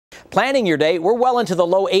Planning your day, we're well into the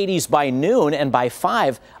low 80s by noon, and by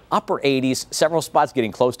 5, upper 80s. Several spots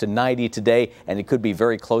getting close to 90 today, and it could be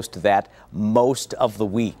very close to that most of the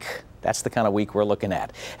week. That's the kind of week we're looking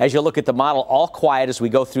at. As you look at the model, all quiet as we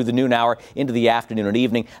go through the noon hour into the afternoon and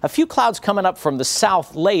evening. A few clouds coming up from the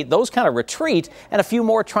south late. Those kind of retreat, and a few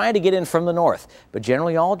more trying to get in from the north. But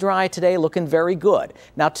generally all dry today, looking very good.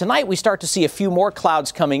 Now tonight we start to see a few more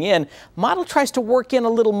clouds coming in. Model tries to work in a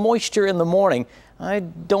little moisture in the morning. I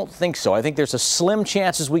don't think so. I think there's a slim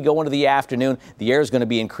chance as we go into the afternoon. The air is going to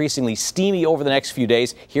be increasingly steamy over the next few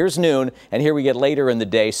days. Here's noon, and here we get later in the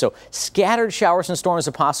day. So scattered showers and storms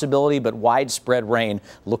a possibility, but widespread rain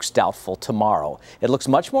looks doubtful tomorrow. It looks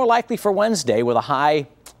much more likely for Wednesday with a high,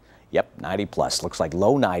 90 plus. Looks like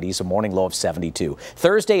low 90s, a morning low of 72.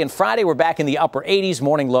 Thursday and Friday, we're back in the upper 80s,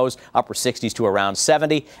 morning lows, upper 60s to around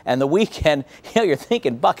 70. And the weekend, you're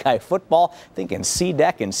thinking Buckeye football, thinking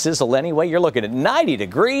C-Deck and sizzle anyway. You're looking at 90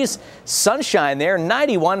 degrees, sunshine there,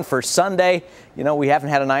 91 for Sunday. You know, we haven't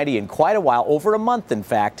had a 90 in quite a while, over a month, in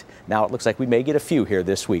fact. Now it looks like we may get a few here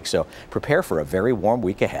this week, so prepare for a very warm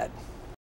week ahead.